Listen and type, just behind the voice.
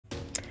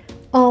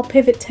Are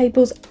pivot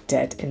tables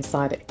dead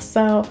inside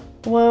Excel?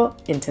 Well,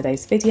 in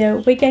today's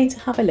video, we're going to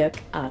have a look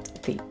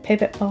at the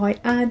PivotBy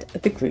and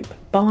the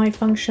GroupBy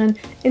function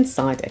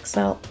inside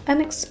Excel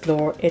and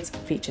explore its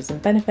features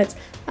and benefits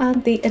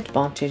and the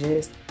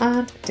advantages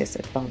and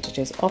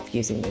disadvantages of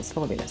using these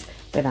formulas.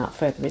 Without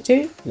further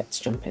ado, let's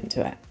jump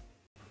into it.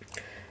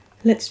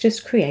 Let's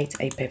just create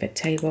a pivot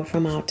table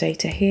from our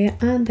data here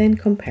and then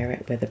compare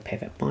it with the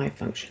PivotBy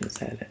function.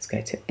 So let's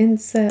go to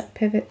Insert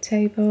Pivot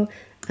Table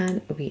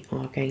and we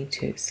are going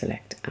to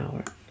select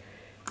our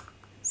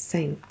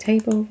same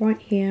table right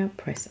here,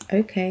 press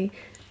OK.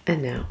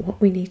 And now what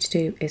we need to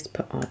do is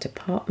put our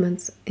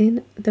departments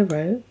in the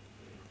row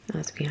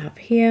as we have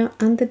here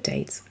and the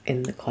dates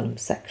in the column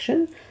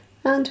section.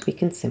 And we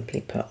can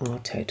simply put our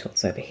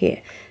totals over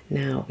here.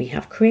 Now we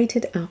have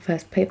created our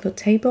first pivot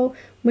table.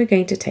 We're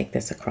going to take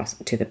this across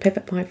to the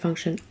PivotBy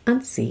function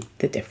and see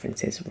the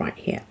differences right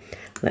here.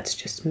 Let's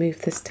just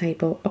move this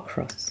table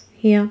across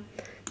here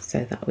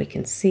so that we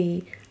can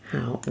see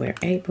how we're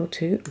able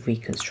to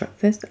reconstruct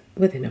this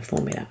within a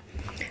formula.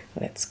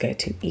 Let's go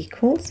to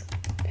equals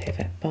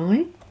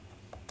PivotBy.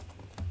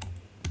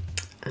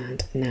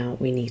 And now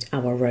we need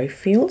our row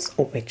fields,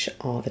 which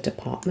are the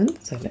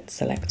departments. So let's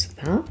select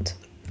that.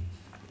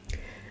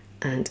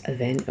 And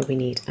then we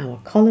need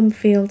our column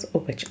fields,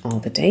 which are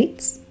the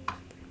dates.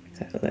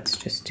 So let's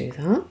just do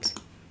that.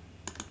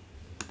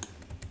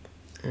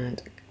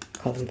 And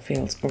column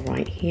fields are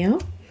right here.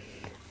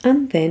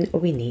 And then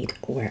we need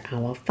where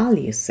our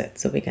values sit.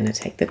 So we're going to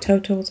take the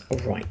totals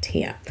right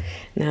here.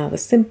 Now the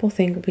simple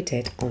thing we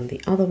did on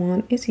the other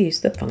one is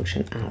use the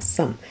function as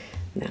sum.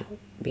 Now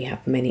we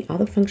have many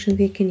other functions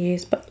we can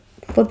use, but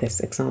for this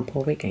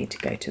example, we're going to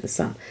go to the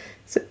sum.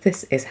 So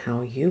this is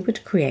how you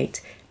would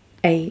create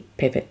a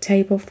pivot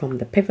table from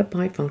the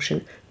PivotBy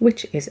function,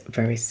 which is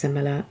very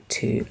similar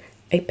to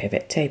a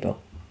pivot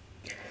table.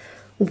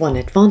 One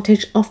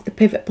advantage of the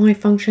PivotBy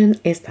function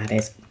is that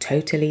it's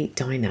totally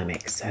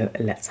dynamic. So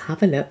let's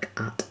have a look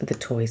at the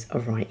toys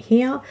right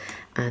here.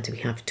 And we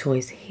have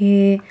toys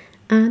here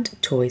and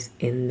toys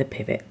in the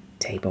pivot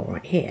table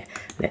right here.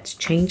 Let's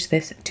change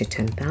this to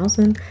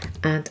 10,000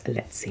 and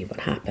let's see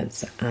what happens.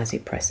 So as you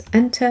press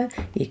enter,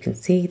 you can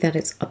see that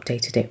it's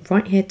updated it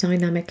right here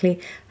dynamically.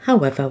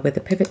 However, with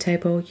the pivot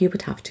table, you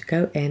would have to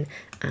go in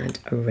and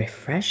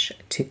refresh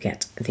to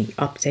get the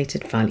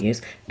updated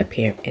values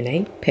appear in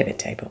a pivot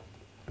table.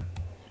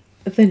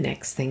 The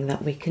next thing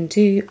that we can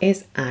do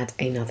is add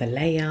another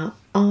layer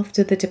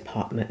after the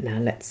department. Now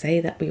let's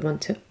say that we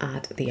want to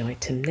add the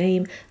item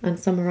name and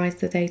summarize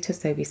the data,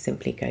 so we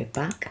simply go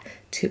back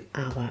to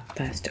our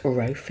first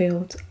row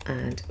field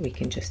and we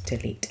can just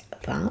delete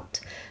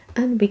that,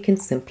 and we can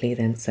simply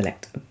then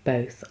select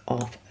both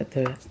of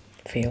the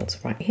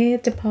fields right here,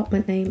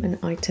 department name and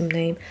item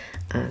name,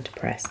 and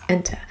press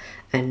enter.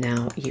 And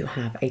now you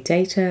have a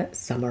data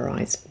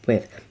summarized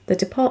with the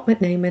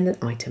department name and an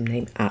item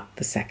name at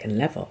the second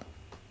level.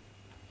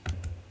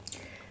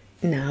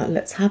 Now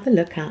let's have a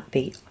look at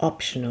the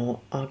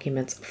optional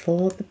arguments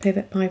for the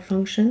PivotBy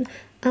function,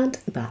 and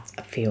that's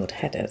field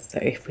headers. So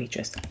if we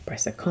just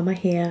press a comma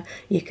here,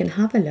 you can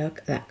have a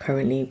look that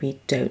currently we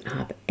don't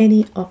have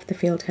any of the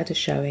field headers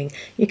showing.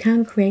 You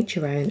can create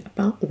your own,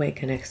 but we're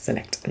going to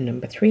select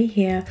number 3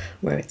 here,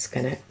 where it's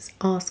going to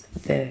ask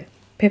the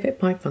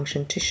PivotBy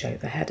function to show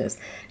the headers.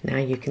 Now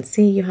you can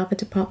see you have a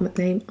department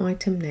name,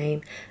 item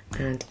name,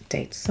 and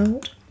date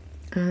sold,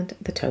 and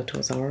the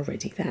totals are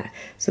already there.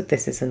 So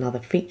this is another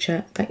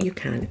feature that you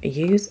can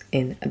use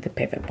in the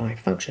PivotBy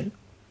function.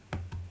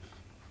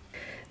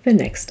 The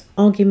next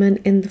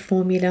argument in the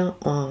formula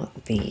are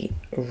the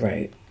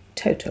row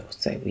totals.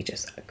 So we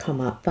just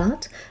comma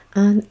that,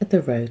 and the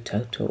row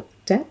total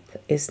depth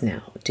is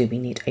now, do we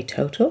need a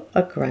total,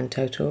 a grand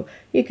total?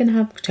 You can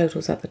have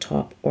totals at the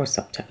top or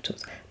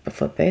subtotals, but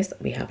for this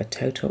we have a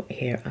total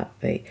here at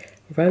the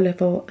row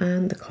level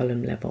and the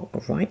column level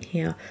right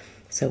here.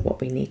 So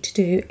what we need to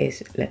do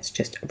is let's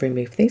just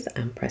remove these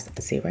and press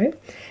 0.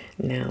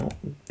 Now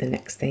the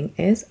next thing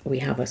is we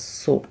have a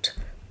sort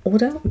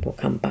order. We'll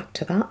come back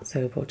to that.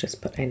 So we'll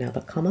just put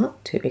another comma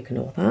to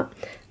ignore that.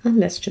 And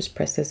let's just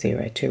press the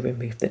 0 to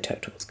remove the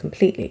totals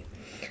completely.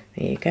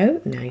 There you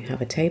go. Now you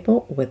have a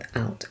table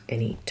without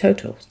any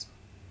totals.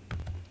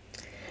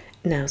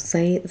 Now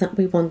say that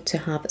we want to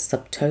have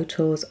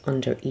subtotals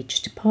under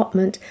each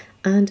department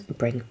and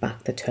bring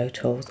back the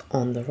totals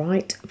on the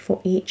right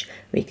for each.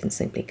 We can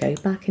simply go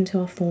back into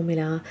our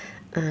formula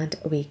and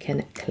we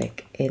can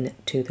click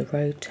into the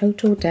row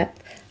total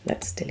depth.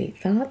 Let's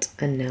delete that,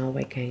 and now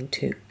we're going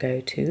to go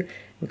to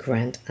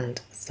grand and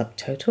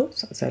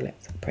subtotals. So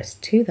let's press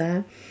 2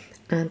 there.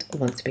 And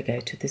once we go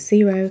to the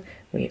 0,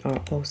 we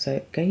are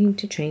also going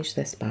to change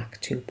this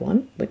back to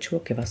 1, which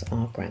will give us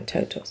our grand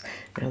totals.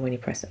 Now, when you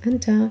press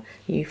enter,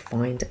 you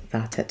find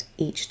that at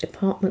each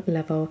department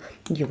level,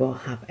 you will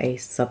have a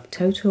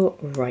subtotal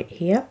right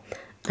here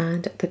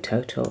and the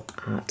total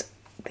at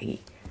the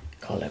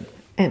column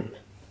M.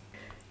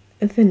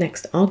 The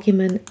next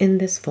argument in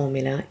this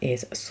formula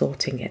is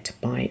sorting it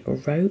by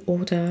row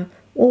order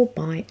or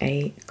by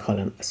a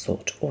column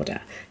sort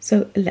order.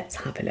 So let's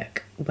have a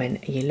look. When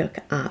you look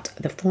at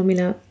the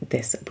formula,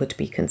 this would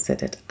be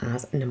considered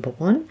as number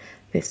 1,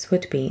 this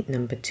would be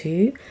number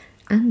 2,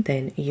 and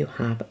then you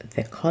have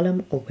the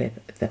column with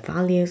the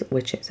values,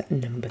 which is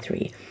number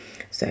 3.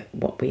 So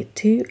what we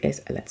do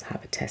is, let's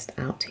have a test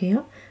out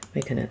here.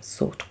 We're going to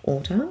sort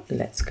order.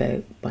 Let's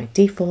go by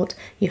default.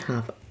 You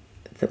have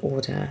the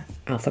order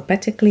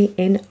alphabetically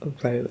in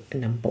row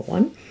number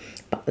 1,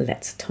 but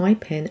let's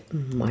type in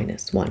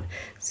 -1.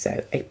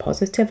 So a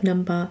positive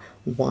number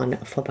 1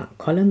 for that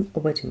column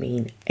would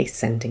mean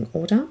ascending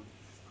order,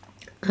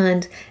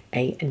 and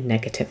a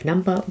negative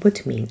number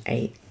would mean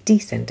a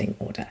descending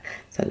order.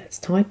 So let's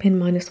type in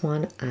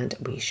 -1 and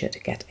we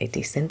should get a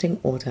descending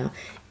order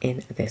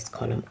in this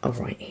column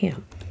right here.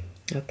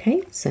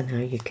 Okay, so now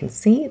you can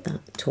see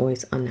that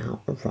toys are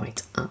now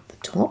right at the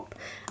top,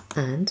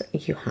 and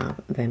you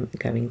have them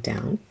going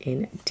down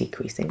in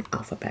decreasing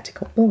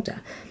alphabetical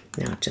order.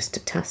 Now, just to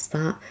test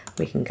that,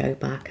 we can go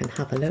back and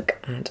have a look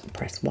and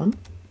press 1,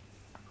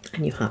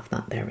 and you have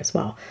that there as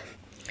well.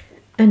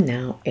 And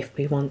now if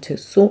we want to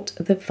sort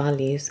the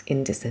values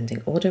in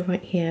descending order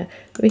right here,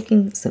 we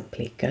can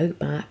simply go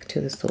back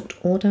to the sort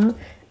order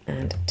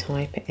and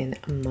type in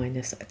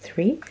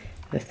 -3,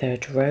 the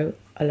third row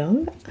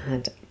along,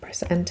 and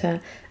press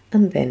enter,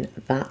 and then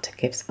that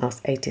gives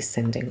us a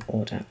descending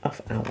order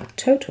of our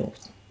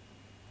totals.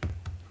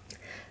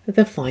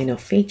 The final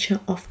feature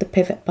of the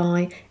pivot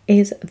by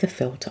is the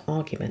filter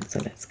argument. So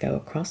let's go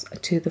across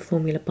to the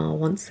formula bar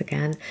once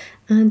again,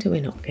 and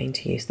we're not going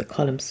to use the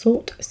column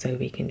sort, so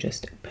we can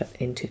just put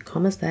into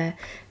commas there.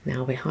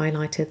 Now we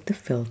highlighted the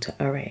filter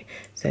array.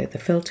 So the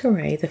filter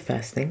array, the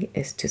first thing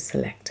is to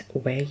select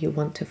where you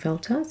want to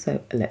filter.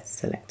 So let's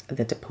select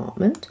the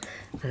department,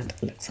 and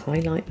let's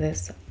highlight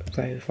this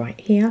row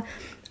right here.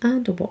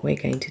 And what we're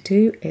going to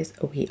do is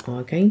we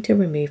are going to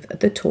remove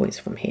the toys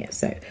from here.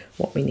 So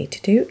what we need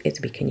to do is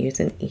we can use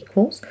an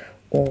equals,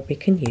 or we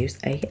can use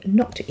a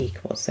not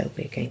equals. So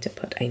we're going to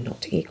put a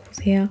not equals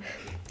here.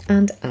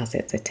 And as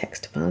it's a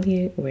text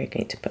value, we're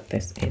going to put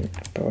this in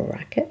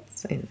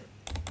brackets, in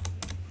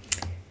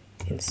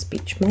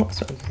speech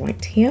marks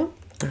right here.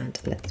 And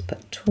let's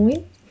put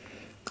toy,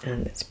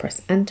 and let's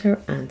press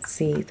enter and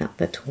see that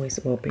the toys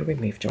will be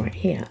removed right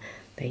here.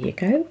 There you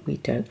go, we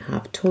don't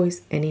have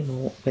toys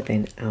anymore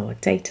within our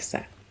data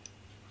set.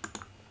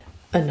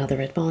 Another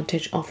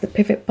advantage of the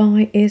pivot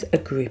by is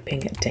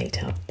grouping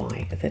data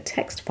by the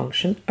text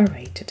function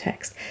array to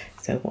text.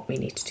 So what we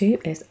need to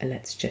do is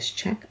let's just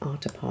check our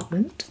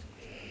department,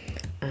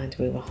 and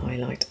we will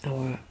highlight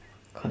our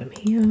column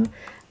here,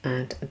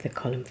 and the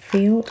column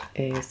field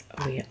is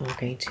we are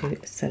going to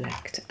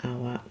select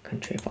our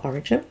country of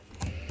origin,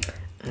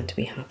 and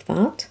we have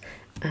that.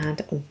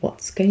 And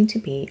what's going to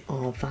be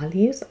our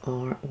values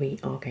are we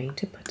are going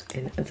to put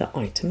in the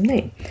item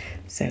name.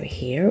 So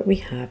here we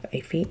have a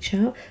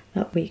feature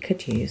that we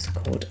could use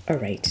called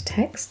array to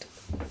text.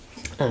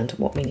 And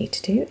what we need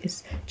to do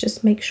is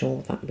just make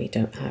sure that we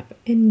don't have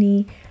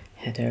any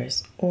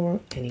headers or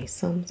any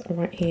sums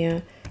right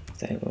here.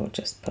 So we'll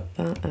just put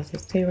that as a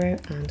 0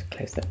 and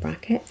close the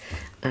bracket.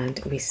 And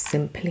we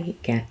simply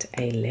get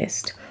a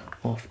list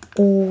of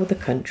all the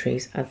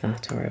countries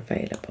that are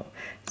available.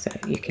 So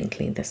you can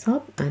clean this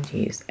up and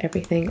use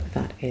everything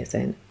that is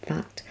in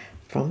fact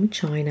from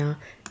China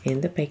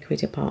in the bakery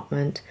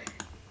department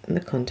and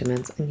the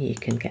condiments, and you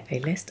can get a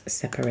list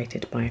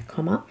separated by a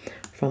comma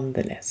from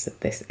the list. So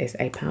this is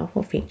a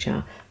powerful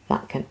feature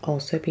that can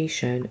also be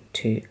shown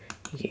to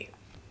you.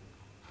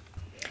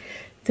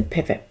 The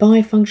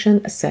PivotBy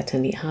function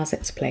certainly has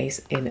its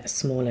place in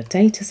smaller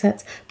data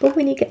sets, but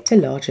when you get to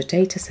larger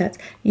data sets,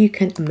 you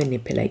can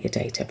manipulate your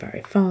data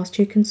very fast.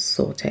 You can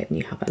sort it, and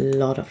you have a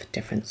lot of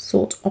different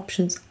sort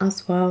options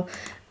as well.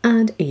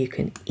 And you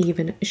can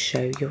even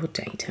show your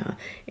data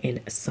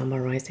in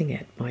summarizing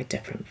it by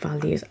different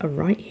values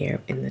right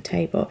here in the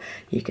table.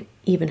 You can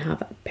even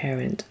have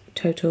parent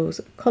totals,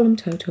 column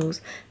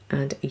totals,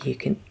 and you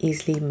can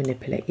easily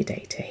manipulate your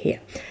data here.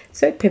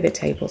 So pivot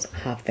tables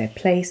have their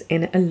place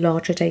in a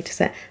larger data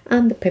set,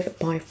 and the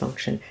PivotBy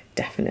function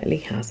definitely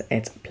has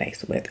its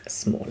place with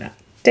smaller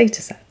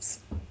data sets.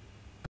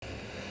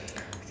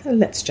 So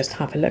let's just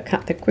have a look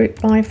at the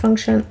GroupBY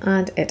function,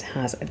 and it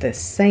has the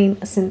same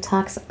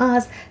syntax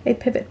as a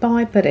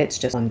PivotBy, but it's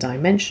just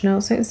one-dimensional.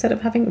 So instead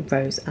of having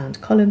rows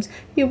and columns,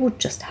 you will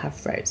just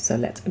have rows. So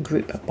let's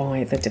group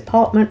by the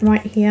department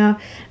right here,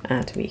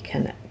 and we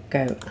can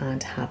go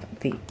and have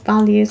the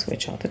values,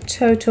 which are the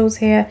totals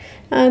here,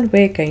 and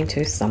we're going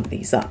to sum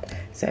these up.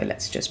 So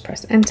let's just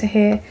press enter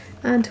here,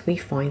 and we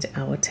find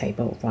our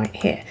table right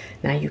here.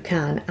 Now you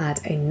can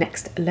add a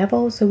next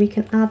level, so we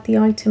can add the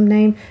item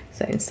name.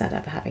 So instead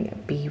of having a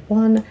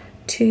B1,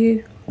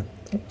 2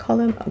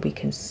 column, we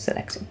can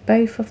select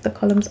both of the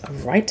columns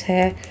right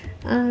here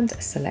and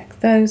select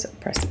those,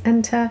 press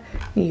enter.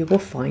 You will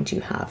find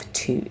you have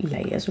 2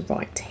 layers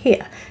right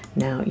here.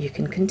 Now you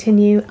can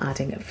continue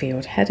adding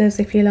field headers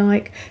if you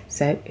like.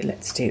 So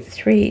let's do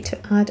 3 to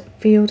add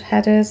field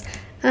headers.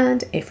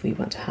 And if we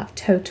want to have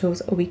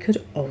totals, we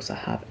could also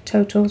have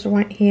totals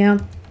right here.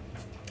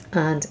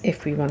 And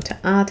if we want to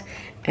add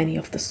any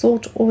of the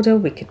sort order,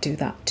 we could do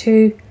that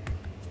too.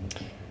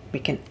 We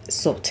can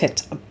sort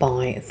it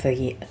by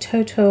the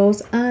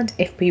totals, and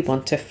if we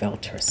want to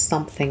filter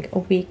something,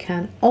 we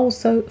can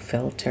also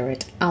filter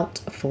it out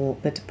for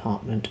the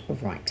department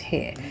right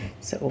here.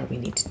 So all we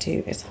need to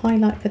do is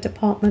highlight the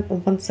department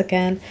once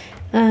again,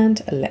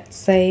 and let's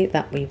say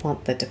that we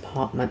want the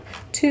department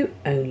to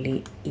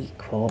only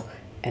equal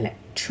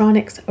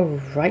electronics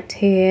right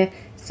here.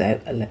 So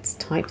let's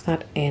type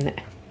that in,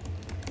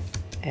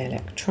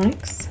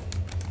 electronics.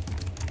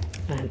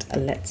 And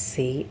let's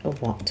see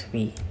what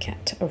we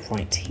get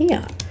right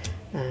here.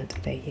 And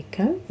there you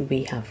go.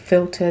 We have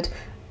filtered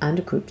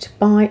and grouped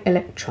by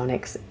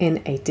electronics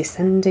in a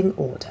descending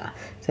order.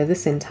 So the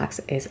syntax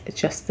is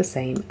just the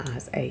same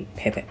as a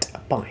pivot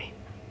by.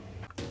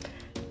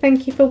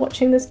 Thank you for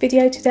watching this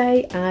video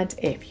today. And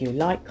if you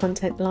like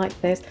content like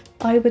this,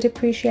 I would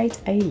appreciate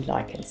a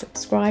like and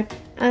subscribe.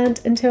 And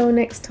until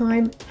next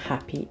time,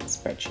 happy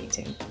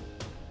spreadsheeting.